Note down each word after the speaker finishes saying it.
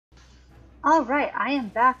Alright, I am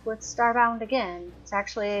back with Starbound again. It's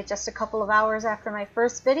actually just a couple of hours after my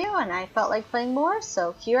first video and I felt like playing more,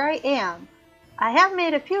 so here I am. I have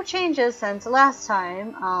made a few changes since last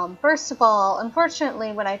time. First of all,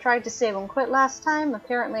 unfortunately when I tried to save and quit last time,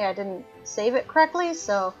 apparently I didn't save it correctly,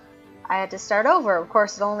 so I had to start over. Of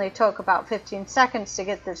course, it only took about 15 seconds to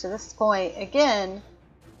get to this point again,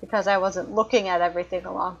 because I wasn't looking at everything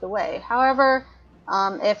along the way. However,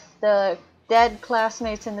 if the dead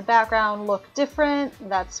classmates in the background look different,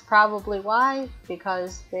 that's probably why,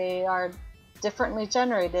 because they are differently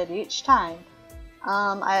generated each time.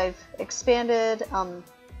 I've expanded,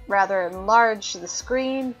 rather enlarged the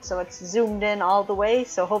screen so it's zoomed in all the way,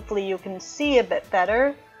 so hopefully you can see a bit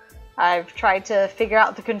better. I've tried to figure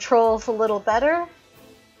out the controls a little better.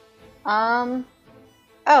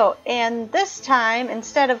 Oh, and this time,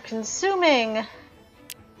 instead of consuming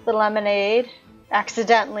the lemonade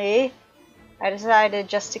accidentally, I decided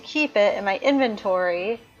just to keep it in my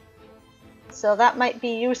inventory, so that might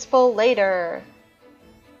be useful later.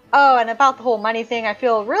 Oh, and about the whole money thing, I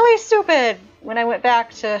feel really stupid when I went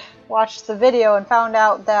back to watch the video and found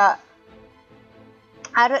out that,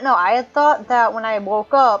 I don't know, I had thought that when I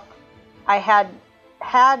woke up, I had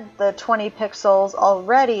the 20 pixels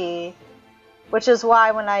already, which is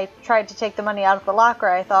why when I tried to take the money out of the locker,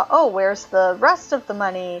 I thought, oh, where's the rest of the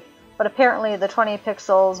money? But apparently the 20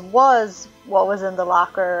 pixels was what was in the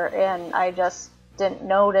locker, and I just didn't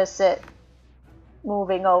notice it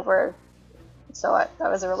moving over. So that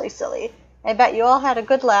was really silly. I bet you all had a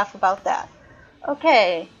good laugh about that.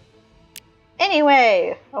 Okay.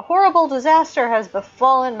 Anyway, a horrible disaster has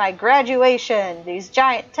befallen my graduation. These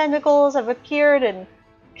giant tentacles have appeared and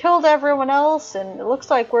killed everyone else, and it looks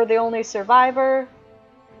like we're the only survivor.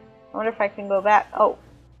 I wonder if I can go back. Oh,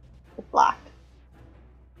 it's blocked.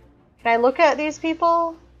 Can I look at these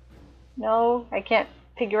people? No, I can't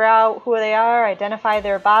figure out who they are, identify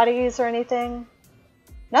their bodies or anything.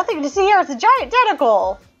 Nothing to see here, it's a giant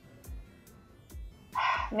tentacle!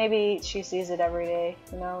 Maybe she sees it every day,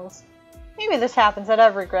 who knows. Maybe this happens at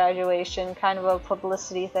every graduation, kind of a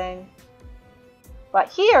publicity thing. But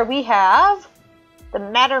here we have the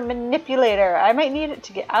matter manipulator. I might need it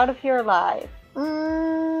to get out of here alive.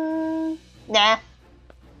 Nah.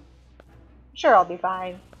 Sure, I'll be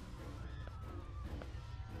fine.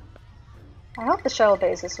 I hope the shuttle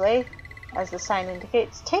bay is this way. As the sign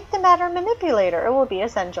indicates, take the matter manipulator. It will be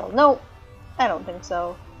essential. No, I don't think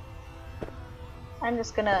so. I'm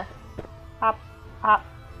just gonna hop, hop,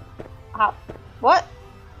 hop. What?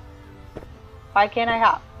 Why can't I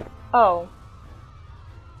hop? Oh.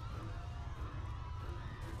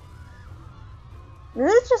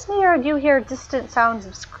 Is it just me or do you hear distant sounds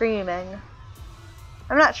of screaming?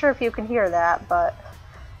 I'm not sure if you can hear that, but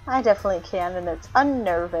I definitely can, and it's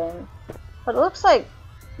unnerving. But it looks like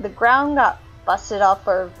the ground got busted up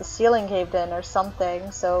or the ceiling caved in or something,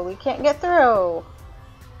 so we can't get through.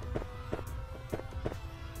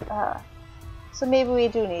 So maybe we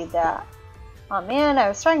do need that. Oh man, I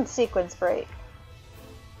was trying to sequence break.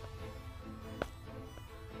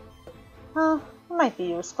 Huh, it might be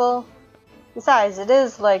useful. Besides, it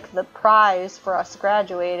is like the prize for us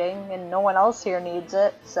graduating, and no one else here needs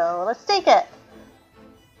it, so let's take it!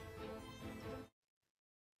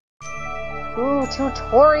 Ooh,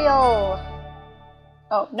 tutorial!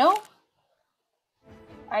 Oh, no?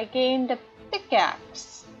 I gained a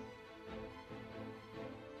pickaxe.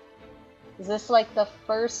 Is this like the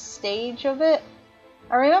first stage of it?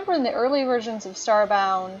 I remember in the early versions of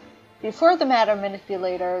Starbound, before the matter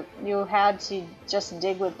manipulator, you had to just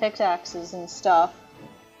dig with pickaxes and stuff.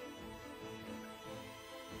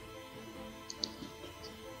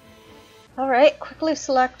 Alright, quickly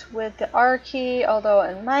select with the R key, although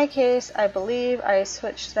in my case, I believe I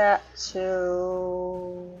switched that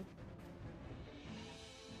to...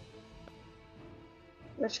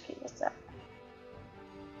 Which key was that?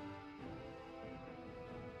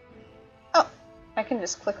 Oh, I can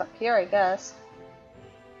just click up here, I guess.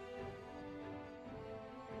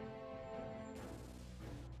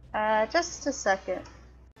 Just a second.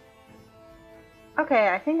 Okay,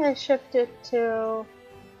 I think I shifted to...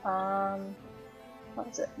 what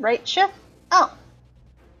was it? Right shift? Oh!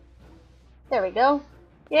 There we go.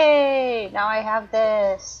 Yay! Now I have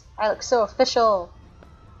this. I look so official.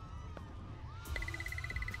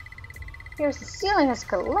 Here's the ceiling has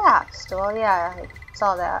collapsed. Well, yeah, I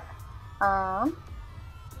saw that.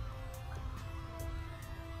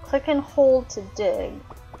 Click and hold to dig.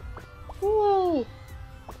 Yay!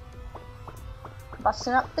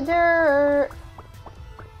 Busting up the dirt.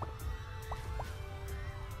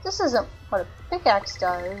 This isn't what a pickaxe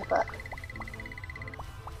does, but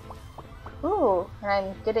Ooh, and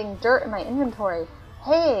I'm getting dirt in my inventory.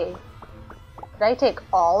 Hey, could I take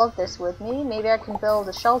all of this with me? Maybe I can build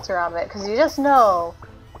a shelter out of it, because you just know,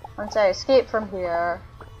 once I escape from here,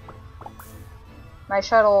 my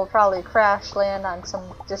shuttle will probably crash land on some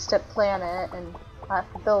distant planet, and I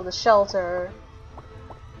have to build a shelter.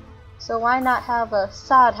 So why not have a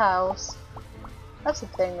sod house? That's a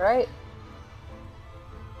thing, right?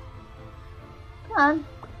 Come on.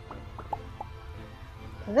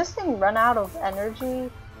 Can this thing run out of energy?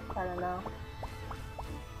 I don't know.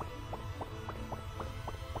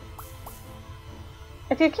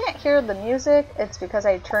 If you can't hear the music, it's because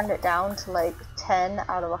I turned it down to like 10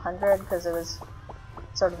 out of 100 because it was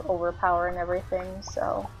sort of overpowering everything,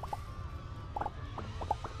 so I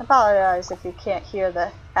apologize if you can't hear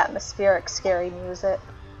the atmospheric scary music.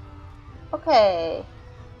 Okay,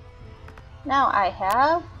 now I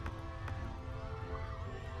have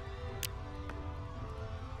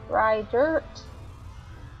dry dirt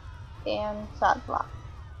and sod block.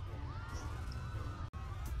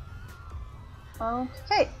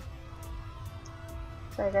 Okay,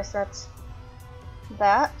 so I guess that's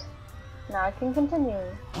that. Now I can continue.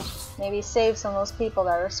 Maybe save some of those people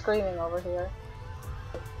that are screaming over here.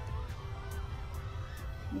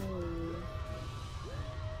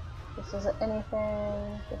 This isn't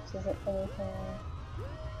anything. This isn't anything.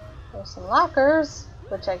 There's some lockers,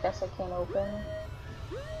 which I guess I can't open.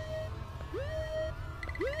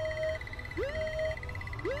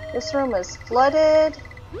 This room is flooded.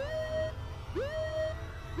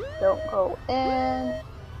 Don't go in.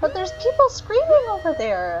 But there's people screaming over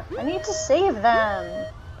there. I need to save them.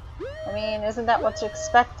 I mean, isn't that what's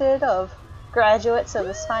expected of graduates of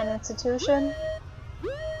this fine institution?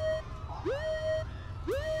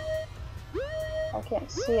 I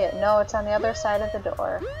can't see it. No, it's on the other side of the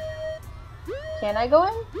door. Can I go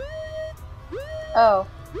in? Oh,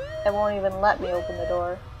 it won't even let me open the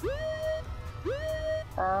door.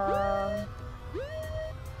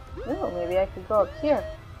 Ooh, maybe I could go up here.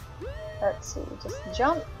 Let's see, just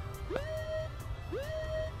jump.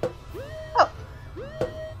 Oh!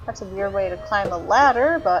 That's a weird way to climb a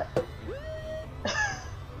ladder, but...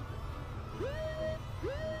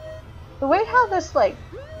 the way how this, like,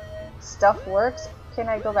 stuff works... Can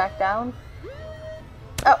I go back down?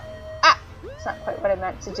 Oh! Ah! That's not quite what I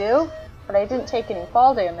meant to do, but I didn't take any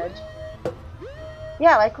fall damage.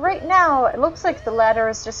 Yeah, like right now, it looks like the ladder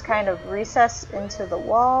is just kind of recessed into the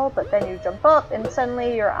wall, but then you jump up and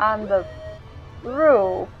suddenly you're on the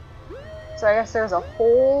roof. So I guess there's a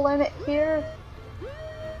hole in it here?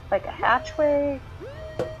 Like a hatchway?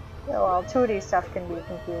 Oh well, 2D stuff can be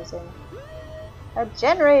confusing. A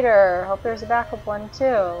generator! Hope there's a backup one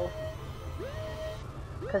too.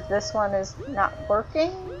 Because this one is not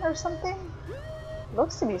working or something?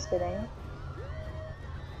 Looks to be spinning.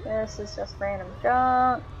 This is just random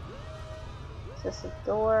junk. This is a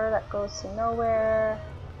door that goes to nowhere.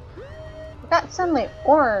 It got suddenly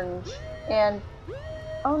orange and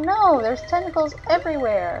oh no, there's tentacles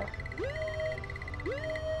everywhere.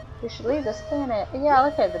 We should leave this planet. Yeah,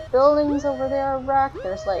 look at the buildings over there are wrecked.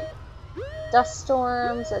 There's like dust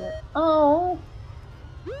storms and oh,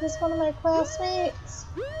 he's one of my classmates.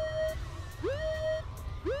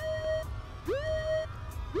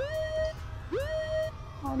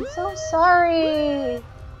 I'm so sorry.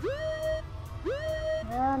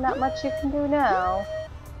 Yeah, not much you can do now.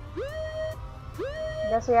 I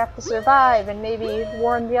guess we have to survive and maybe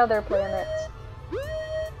warn the other planets.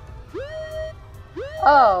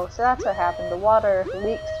 Oh, so that's what happened. The water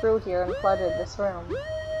leaked through here and flooded this room.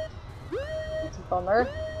 That's a bummer.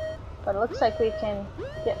 But it looks like we can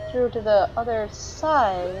get through to the other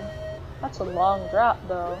side. That's a long drop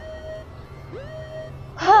though.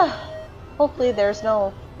 Hopefully there's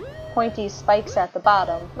no pointy spikes at the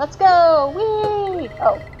bottom. Let's go! Whee!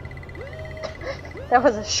 Oh. That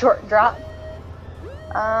was a short drop.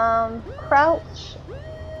 Crouch.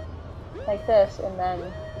 Like this, and then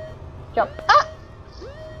jump. Ah!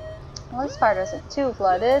 Well, this part isn't too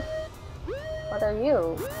flooded. What are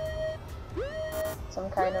you? Some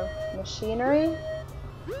kind of machinery?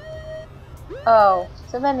 Oh,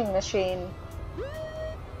 it's a vending machine.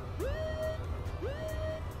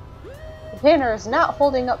 The banner is not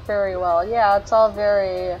holding up very well. Yeah, it's all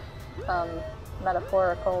very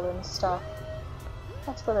metaphorical and stuff.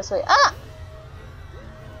 Let's go this way. Ah!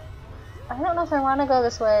 I don't know if I want to go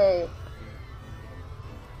this way.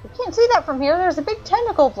 You can't see that from here. There's a big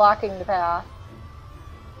tentacle blocking the path.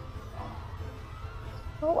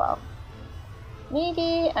 Oh well.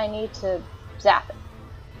 Maybe I need to zap it.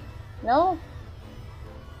 No?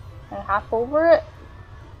 Can I hop over it?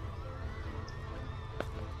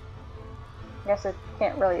 I guess it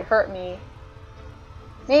can't really hurt me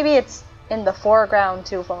Maybe it's in the foreground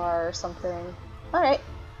too far or something. Alright.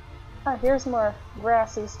 Oh, here's more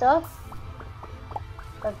grassy stuff.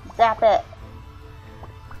 Let's zap it.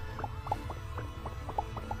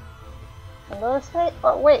 Can I go this way?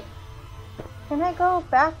 Oh, wait. Can I go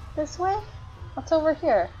back this way? What's over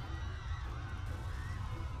here?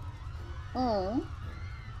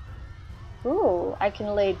 Ooh, I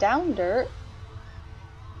can lay down dirt.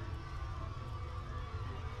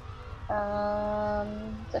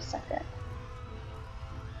 Just a second.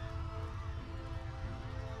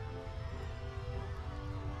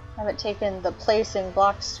 I haven't taken the placing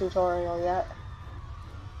blocks tutorial yet.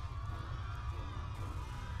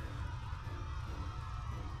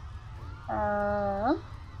 Come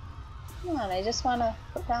on, I just want to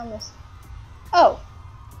put down this. Oh!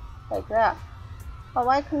 Like that. Oh,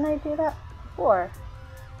 why couldn't I do that before?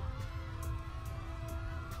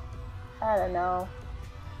 I don't know.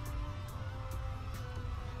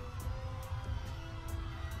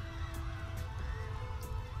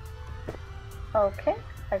 Okay,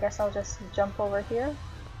 I guess I'll just jump over here.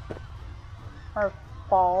 Or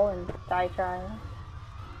fall and die trying.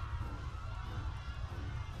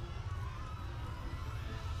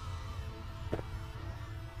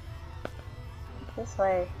 This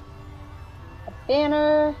way. A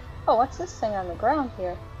banner. Oh, what's this thing on the ground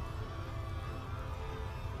here?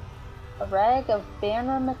 A rag of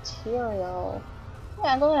banner material.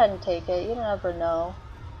 Yeah, go ahead and take it. You never know.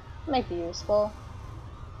 It might be useful.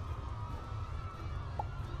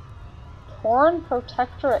 Torn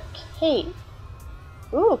Protectorate Cape.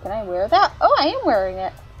 Ooh, can I wear that? Oh, I am wearing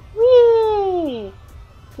it. Whee!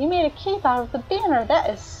 You made a cape out of the banner. That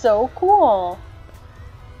is so cool.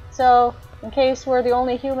 So, in case we're the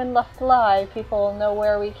only human left alive, people know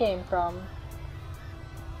where we came from.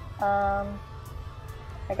 I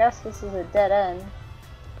guess this is a dead end.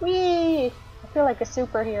 Whee! I feel like a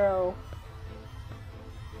superhero.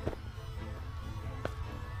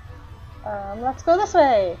 Let's go this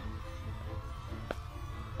way!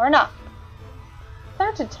 Or not. It's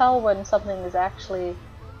hard to tell when something is actually,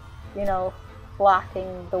 you know,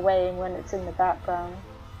 blocking the way and when it's in the background.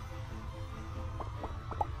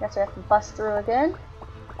 Guess we have to bust through again.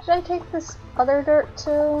 Should I take this other dirt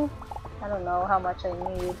too? I don't know how much I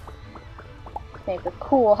need. Make a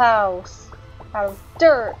cool house out of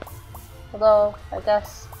dirt. Although, I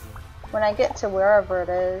guess when I get to wherever it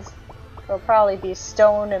is, there'll probably be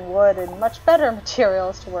stone and wood and much better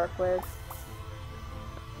materials to work with.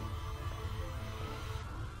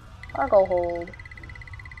 Cargo hold.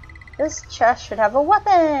 This chest should have a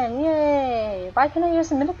weapon! Yay! Why can't I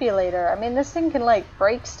use a manipulator? I mean, this thing can like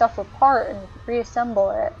break stuff apart and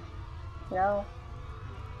reassemble it. You know?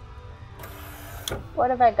 What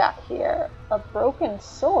have I got here? A broken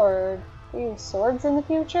sword? Do you use swords in the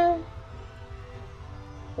future?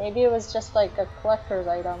 Maybe it was just like a collector's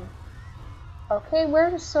item. Okay, where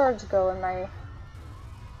do swords go in my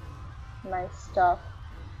stuff?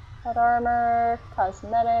 Head armor,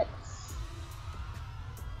 cosmetics.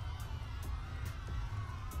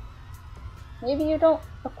 Maybe you don't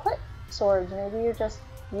equip swords, maybe you just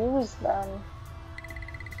use them.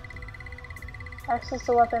 Access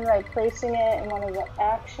the weapon by placing it in one of the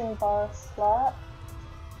action bar slots.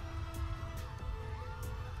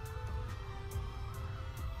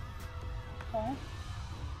 Okay.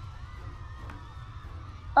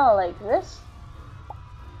 Oh, like this?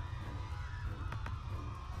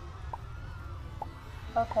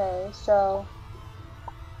 Okay, so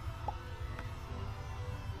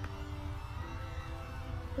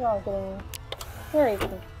you're all getting very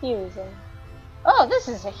confusing. Oh, this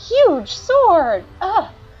is a huge sword!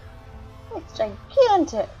 Ah, it's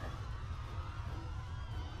gigantic!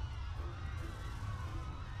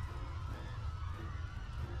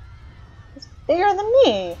 It's bigger than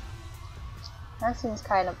me! That seems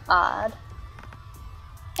kind of odd.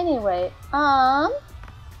 Anyway,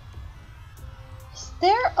 is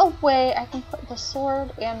there a way I can put the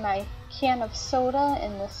sword and my can of soda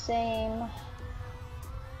in the same,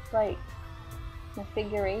 like,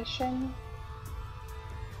 configuration?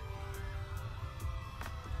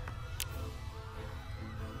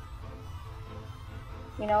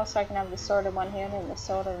 You know, so I can have the sword in one hand and the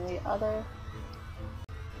soda in the other.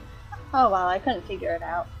 Oh wow, I couldn't figure it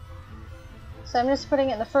out. So I'm just putting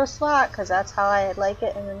it in the first slot because that's how I like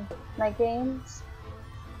it in my games.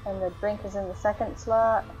 And the drink is in the second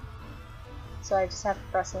slot. So I just have to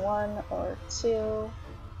press 1 or 2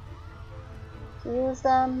 to use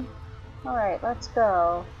them. Alright, let's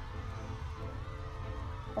go.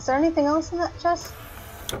 Is there anything else in that chest?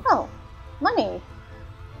 Oh, money!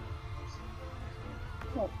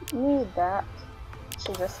 Don't need that.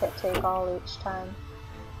 Should just hit take all each time.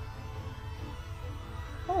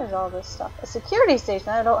 What is all this stuff? A security station.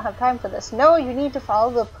 I don't have time for this. No, you need to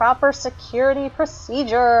follow the proper security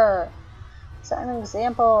procedure. Set an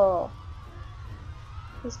example.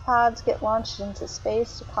 These pods get launched into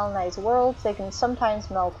space to colonize worlds. They can sometimes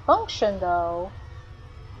malfunction, though.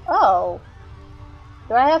 Oh.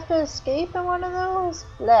 Do I have to escape in one of those?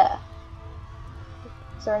 Bleh.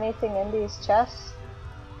 Is there anything in these chests?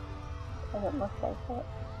 Doesn't look like it.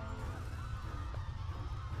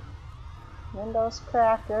 Windows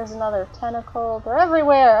cracked. There's another tentacle. They're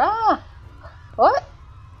everywhere. Ah! What?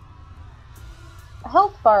 A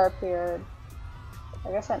health bar appeared.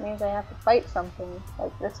 I guess that means I have to fight something,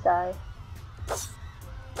 like this guy.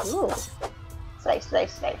 Ooh. Slice,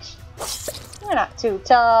 slice, slice. You're not too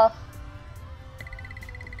tough.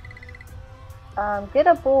 Get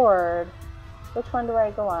aboard. Which one do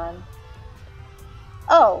I go on?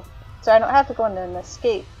 Oh, so I don't have to go into an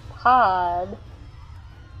escape pod.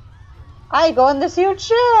 I go on this huge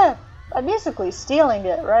ship! I'm basically stealing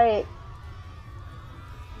it, right?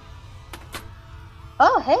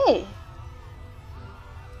 Oh, hey!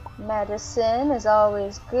 Medicine is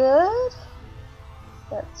always good.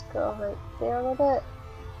 Let's go right there with it.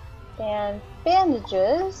 And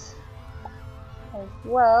bandages as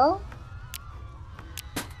well.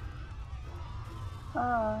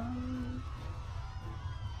 How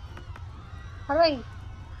do I...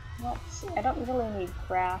 Let's see, I don't really need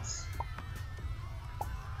grass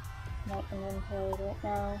in my inventory right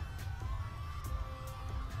now.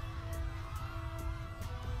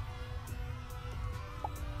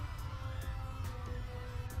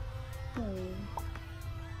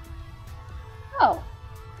 Oh.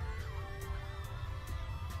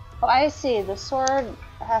 Oh, I see. The sword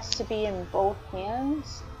has to be in both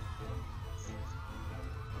hands.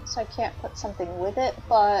 So I can't put something with it,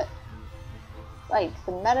 but like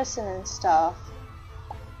the medicine and stuff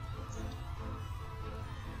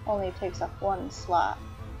only takes up one slot.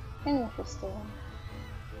 Interesting.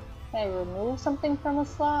 Can I remove something from a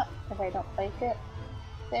slot if I don't like it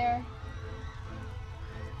there?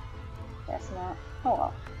 Guess not. Oh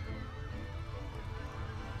well.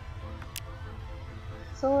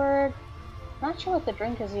 Sword. Not sure what the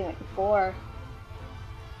drink is even for.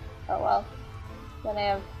 Oh well. Then I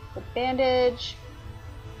have the bandage,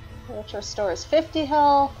 which restores 50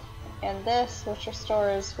 health, and this, which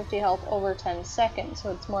restores 50 health over 10 seconds,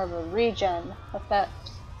 so it's more of a regen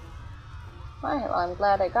effect. Alright, well I'm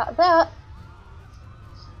glad I got that.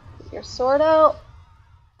 Get your sword out.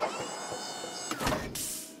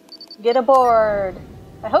 Get aboard.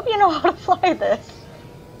 I hope you know how to fly this.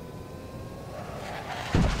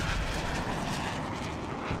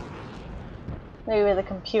 Maybe the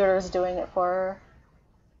computer's doing it for her.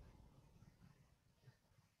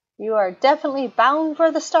 You are definitely bound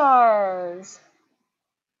for the stars.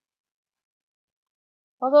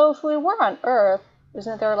 Although if we were on Earth,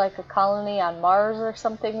 isn't there like a colony on Mars or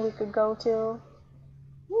something we could go to?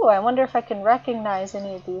 Ooh, I wonder if I can recognize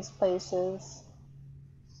any of these places.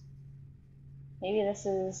 Maybe this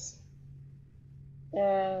is...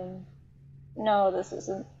 no, this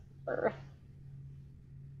isn't Earth.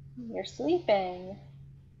 You're sleeping.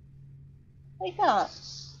 Wake up.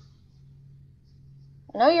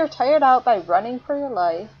 I know you're tired out by running for your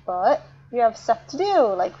life, but you have stuff to do,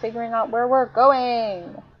 like figuring out where we're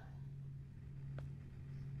going.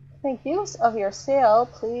 Make use of your sail.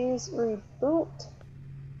 Please reboot.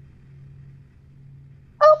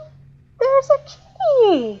 Oh, there's a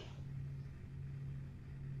key!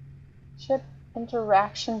 Ship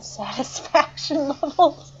interaction satisfaction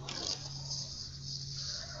levels.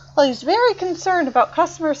 Well, he's very concerned about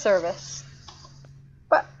customer service.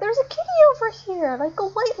 But there's a kitty over here, like a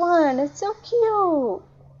white one. It's so cute.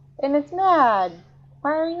 And it's mad.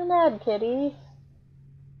 Why are you mad, kitty?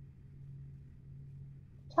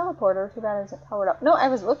 Teleporter, too bad it isn't powered up. No, I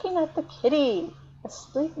was looking at the kitty. A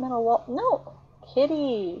sleep metal wall. No,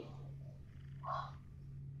 kitty.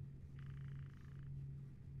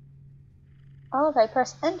 Oh, if I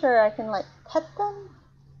press enter, I can like pet them.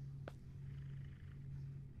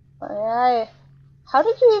 How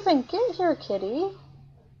did you even get here, kitty?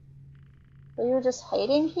 Were you just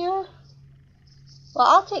hiding here? Well,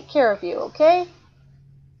 I'll take care of you, okay?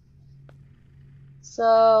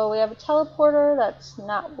 So, we have a teleporter that's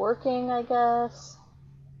not working, I guess.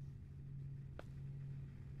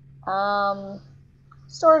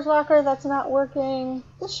 Storage locker that's not working.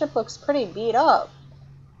 This ship looks pretty beat up.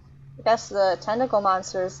 I guess the tentacle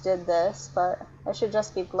monsters did this, but I should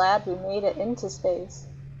just be glad we made it into space.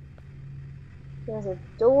 There's a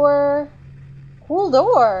door. Cool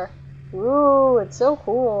door! Ooh, it's so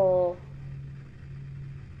cool.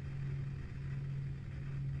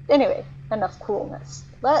 Anyway, enough coolness.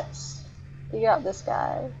 Let's figure out this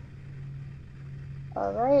guy.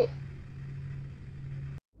 Alright.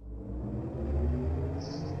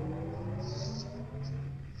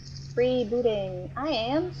 Rebooting. I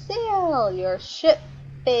am Sail, your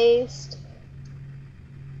ship-based...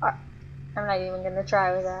 I'm not even gonna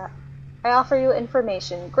try with that. I offer you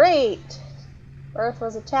information. Great! Earth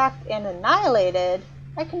was attacked and annihilated.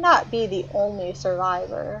 I cannot be the only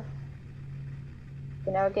survivor.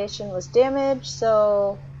 The navigation was damaged,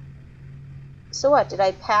 so what? Did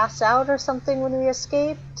I pass out or something when we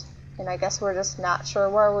escaped? And I guess we're just not sure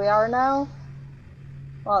where we are now?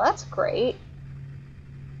 Well, that's great.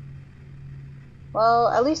 Well,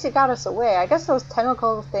 at least it got us away. I guess those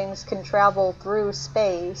tentacle things can travel through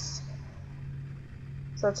space.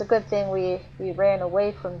 So it's a good thing we ran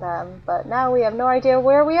away from them. But now we have no idea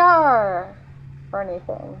where we are or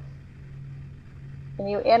anything. Can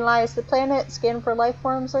you analyze the planet, scan for life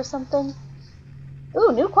forms or something?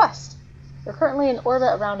 Ooh, new quest! We're currently in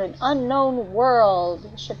orbit around an unknown world.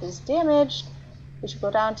 The ship is damaged. We should go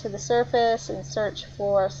down to the surface and search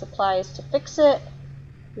for supplies to fix it.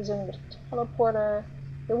 Using the teleporter.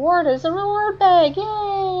 Reward is a reward bag!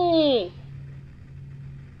 Yay!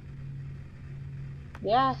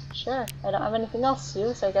 Yeah, sure. I don't have anything else to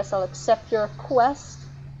do, so I guess I'll accept your quest.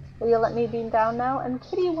 Will you let me beam down now? And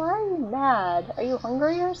Kitty, why are you mad? Are you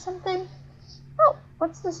hungry or something? Oh,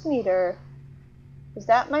 what's this meter? Is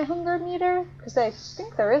that my hunger meter? Because I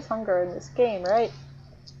think there is hunger in this game, right?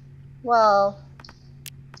 Well,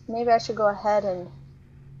 maybe I should go ahead and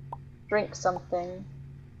drink something,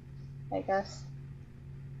 I guess.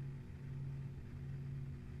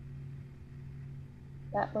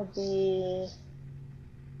 That would be...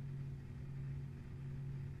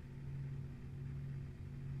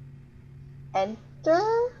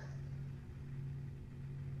 Enter?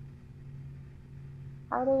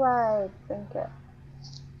 How do I drink it?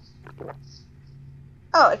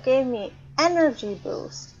 Oh, it gave me energy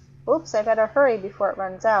boost. Oops, I better hurry before it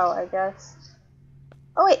runs out, I guess.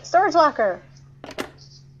 Oh wait, storage locker!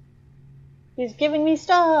 He's giving me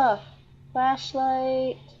stuff!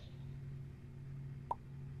 Flashlight.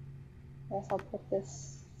 Guess I'll put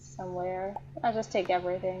this somewhere. I'll just take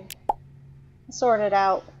everything. Sort it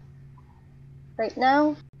out. Right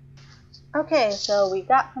now. Okay, so we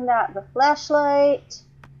got from that the flashlight,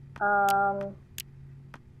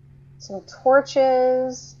 some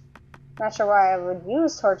torches. Not sure why I would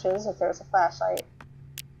use torches if there's a flashlight.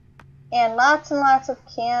 And lots of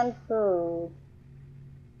canned food.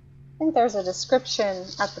 I think there's a description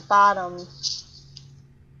at the bottom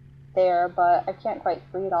there, but I can't quite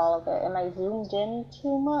read all of it. Am I zoomed in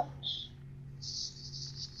too much?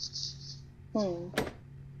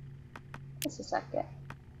 Just a second.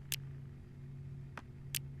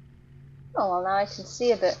 Oh, well, now I can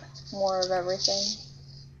see a bit more of everything.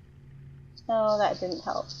 Oh, that didn't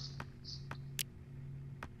help.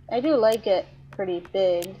 I do like it pretty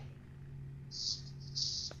big.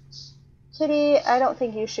 Kitty, I don't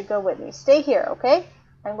think you should go with me. Stay here, okay?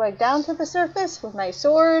 I'm going down to the surface with my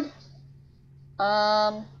sword.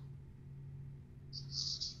 Yeah,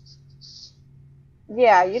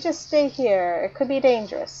 you just stay here. It could be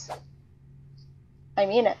dangerous. I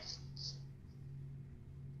mean it.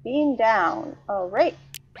 Beam down. Alright.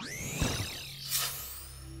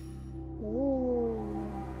 Ooh.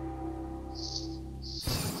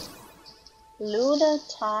 Luna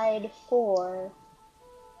Tide 4.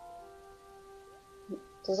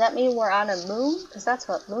 Does that mean we're on a moon? Because that's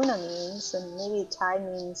what Luna means. And maybe tide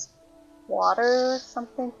means water or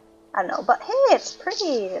something. I don't know. But hey, it's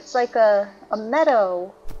pretty. It's like a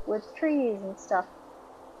meadow with trees and stuff.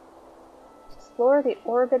 Explore the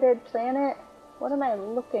orbited planet. What am I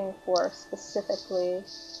looking for specifically?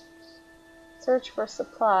 Search for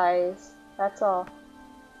supplies. That's all.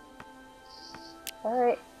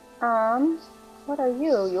 Alright. What are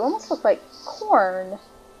you? You almost look like corn.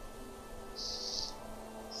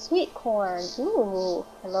 Sweet corn. Ooh,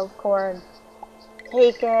 I love corn.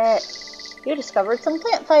 Take it. You discovered some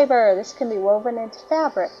plant fiber. This can be woven into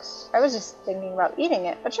fabrics. I was just thinking about eating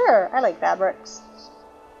it, but sure, I like fabrics.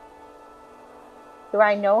 Do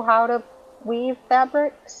I know how to weave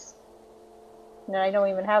fabrics? No, I don't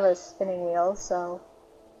even have a spinning wheel, so...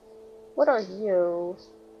 What are you?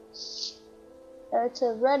 It's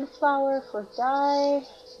a red flower for dye.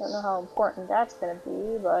 Don't know how important that's gonna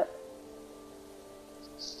be, but...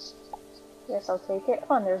 Guess I'll take it.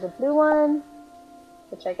 Oh, and there's a blue one,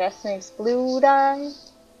 which I guess makes blue dye.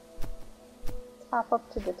 Hop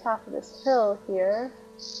up to the top of this hill here.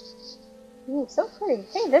 Ooh, so pretty.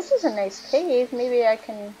 Hey, this is a nice cave. Maybe I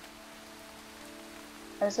can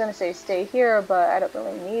I was gonna say stay here, but I don't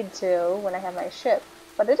really need to when I have my ship.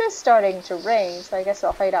 But it is starting to rain, so I guess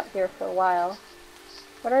I'll hide out here for a while.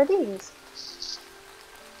 What are these?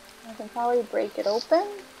 I can probably break it open.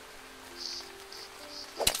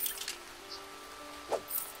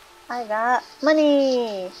 I got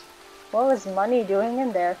money! What was money doing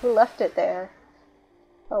in there? Who left it there?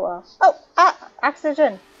 Oh well. Oh! Ah!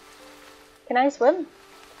 Oxygen! Can I swim?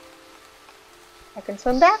 I can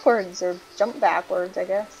swim backwards, or jump backwards, I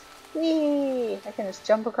guess. Whee! I can just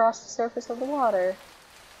jump across the surface of the water.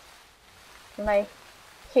 My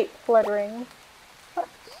cape fluttering.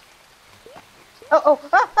 Oh, oh!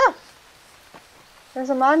 Ah! Ah! There's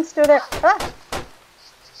a monster there! Ah!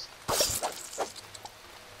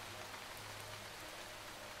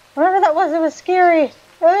 Whatever that was, it was scary!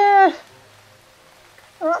 Ah!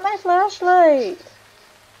 I want my flashlight!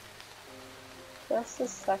 Just a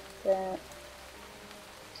second.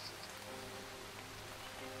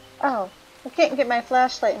 Oh, I can't get my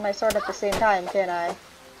flashlight and my sword at the same time, can I?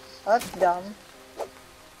 Oh, that's dumb.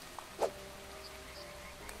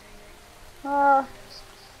 I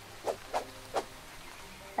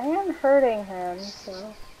am hurting him,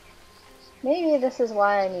 so maybe this is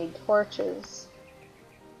why I need torches.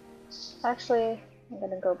 Actually, I'm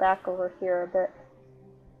gonna go back over here a bit.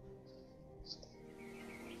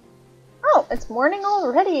 Oh, it's morning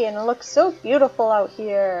already and it looks so beautiful out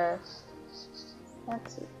here.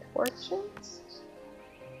 Let's see, torches?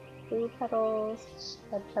 Blue petals,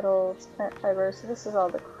 red petals, plant fibers. So this is all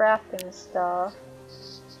the crafting stuff.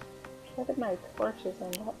 Where did my torches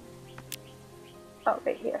end up? Oh,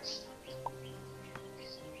 right here.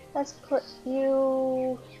 Let's put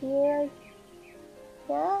you here, I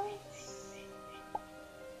guess?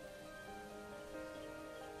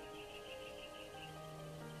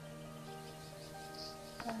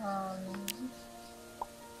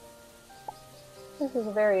 This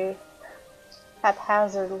is very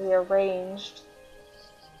haphazardly arranged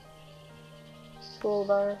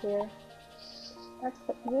toolbar here. Let's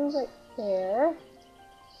put you right there.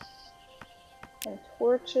 And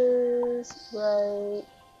torches right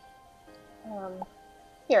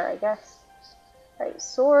here, I guess. Right,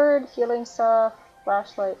 sword, healing stuff,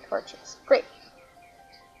 flashlight, torches. Great.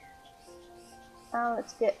 Now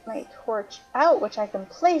let's get my torch out, which I can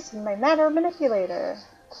place in my matter manipulator.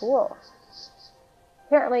 Cool.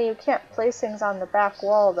 Apparently you can't place things on the back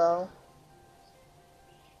wall, though.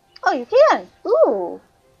 Oh, you can! Ooh!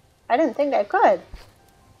 I didn't think I could.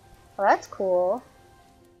 Well, that's cool.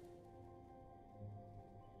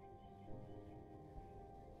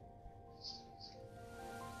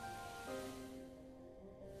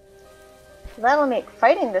 That'll make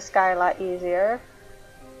fighting this guy a lot easier.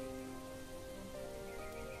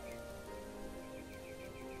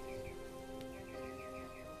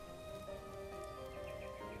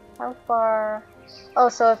 How far? Oh,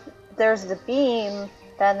 so if there's the beam,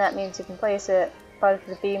 then that means you can place it. But if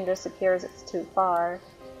the beam disappears, it's too far.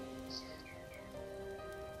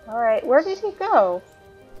 Alright, where did he go?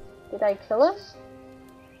 Did I kill him?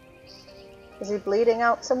 Is he bleeding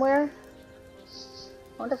out somewhere?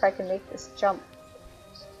 I wonder if I can make this jump.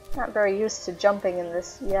 Not very used to jumping in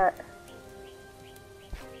this yet.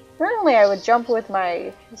 Normally I would jump with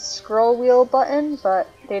my scroll wheel button, but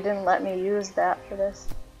they didn't let me use that for this.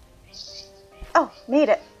 Oh, made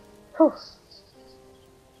it! Whew.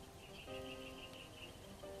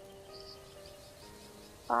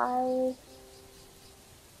 Okay,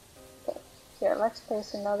 here, let's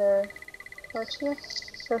place another torch here.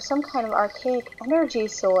 There's some kind of archaic energy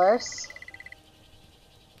source.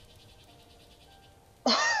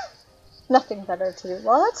 Nothing better to do.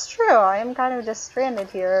 Well, that's true. I am kind of just stranded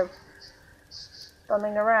here,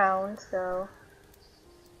 bumming around, so...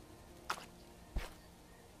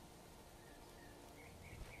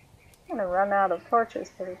 I'm gonna run out of torches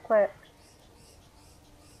pretty quick.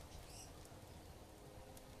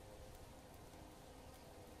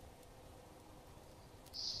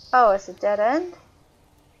 Oh, it's a dead end?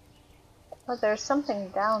 Oh, there's something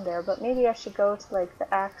down there, but maybe I should go to, like,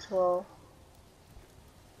 the actual...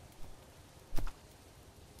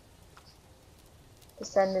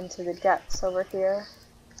 descend into the depths over here.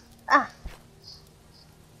 Ah!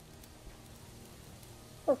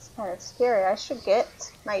 That's kind of scary. I should get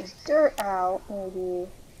my dirt out, maybe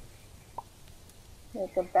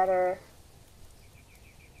make a better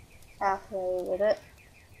pathway with it.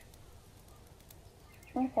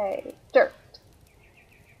 Okay, dirt.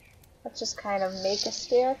 Let's just kind of make a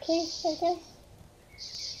staircase, I guess.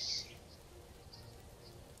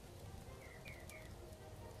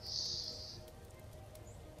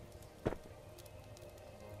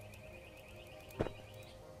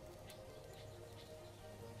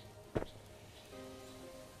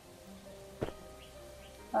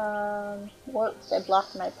 Whoops, I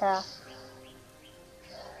blocked my path.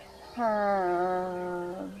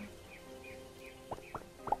 Well,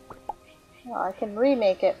 I can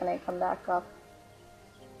remake it when I come back up.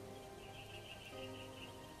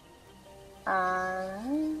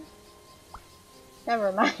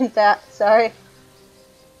 Never mind that, sorry.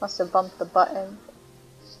 Must have bumped the button.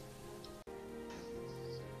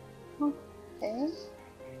 Okay.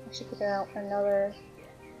 I should get out another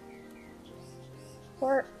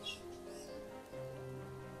torch.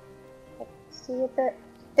 Let's see a bit.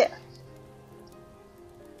 There.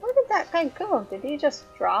 Where did that guy go? Did he just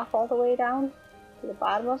drop all the way down to the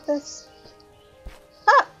bottom of this?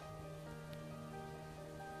 Ah!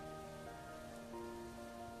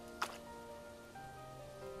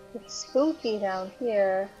 It's spooky down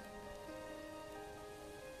here.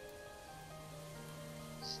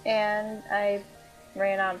 And I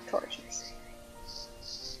ran out of torches.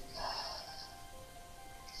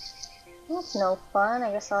 That's no fun.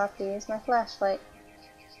 I guess I'll have to use my flashlight.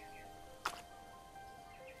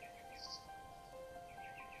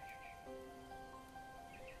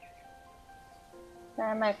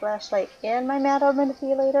 And my flashlight and my matter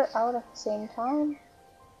manipulator out at the same time.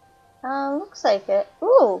 Looks like it.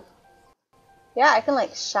 Ooh! Yeah, I can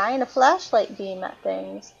like shine a flashlight beam at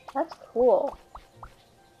things. That's cool.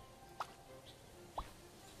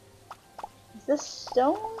 Is this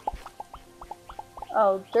stone?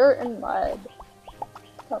 Oh, dirt and mud.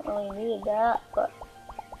 Don't really need that, but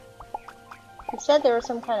you said there was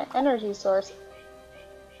some kind of energy source.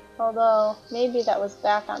 Although, maybe that was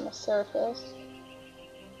back on the surface.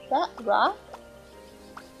 That rock?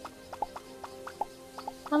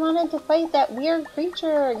 I wanted to fight that weird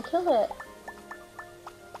creature and kill it.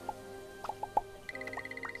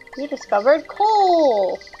 You discovered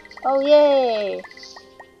coal! Oh yay!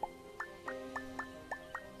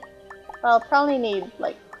 Well, I'll probably need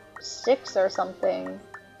like 6 or something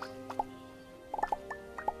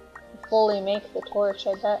to fully make the torch,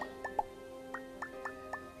 I bet.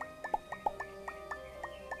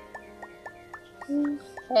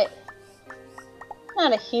 Okay.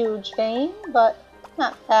 Not a huge vein, but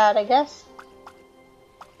not bad, I guess.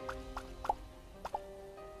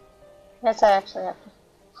 Guess I actually have to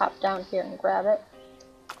hop down here and grab it.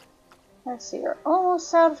 Let's see, we're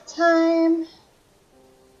almost out of time.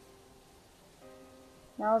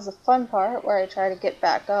 Now is the fun part where I try to get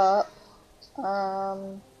back up.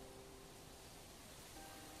 The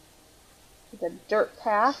dirt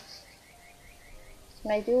path.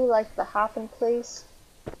 And I do like the hop in place.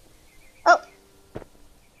 Oh!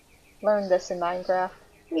 Learned this in Minecraft.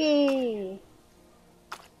 Whee!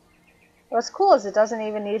 What's cool is it doesn't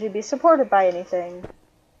even need to be supported by anything.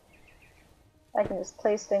 I can just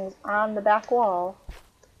place things on the back wall.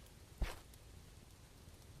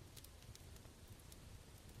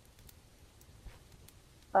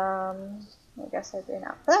 I guess I ran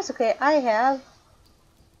out. But that's okay. I have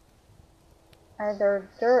either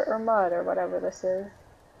dirt or mud or whatever this is.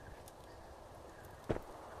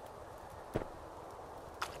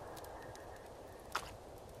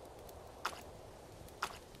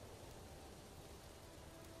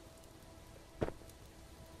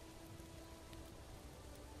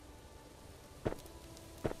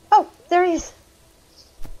 Oh, there he is!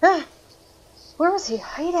 Ah, where was he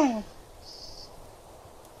hiding?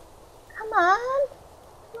 Come on!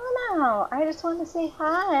 Come on out! I just want to say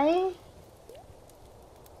hi!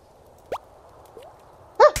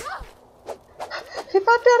 Ah! He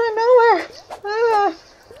popped out of nowhere! Ah.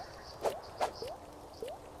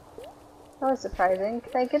 That was surprising.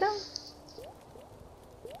 Can I get him?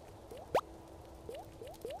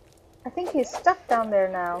 I think he's stuck down there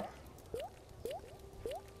now.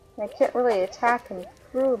 I can't really attack him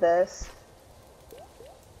through this.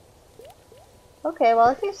 Okay, well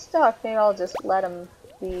if he's stuck, maybe I'll just let him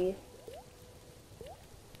be.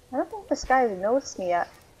 I don't think this guy's noticed me yet.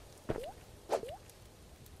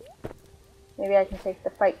 Maybe I can take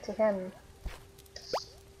the fight to him.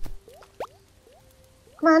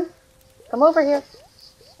 Come on! Come over here!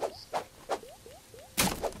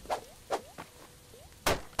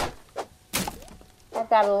 I've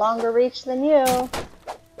got a longer reach than you.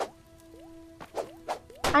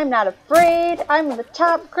 I'm not afraid. I'm the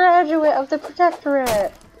top graduate of the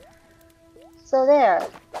Protectorate. So there.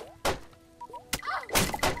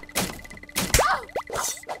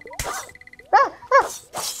 Ah! Ah!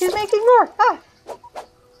 He's making more! Ah!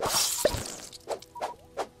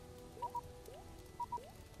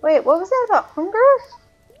 Wait, what was that about hunger?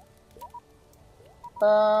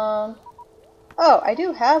 Oh, I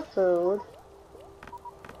do have food.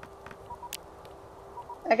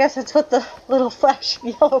 I guess that's what the little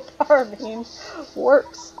flashing yellow bar means.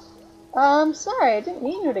 Works. Sorry, I didn't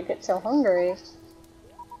mean you to get so hungry.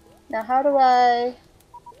 Now how do I...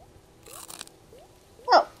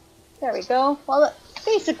 Oh, there we go. Well, it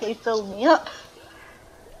basically filled me up.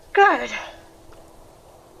 Good.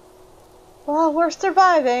 Well, we're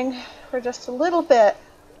surviving for just a little bit.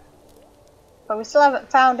 But we still haven't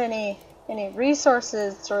found any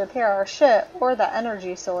resources to repair our ship or the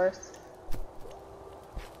energy source.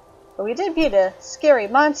 But we did beat a scary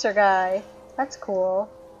monster guy. That's cool.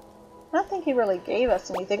 I don't think he really gave us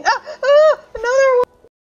anything. Ah!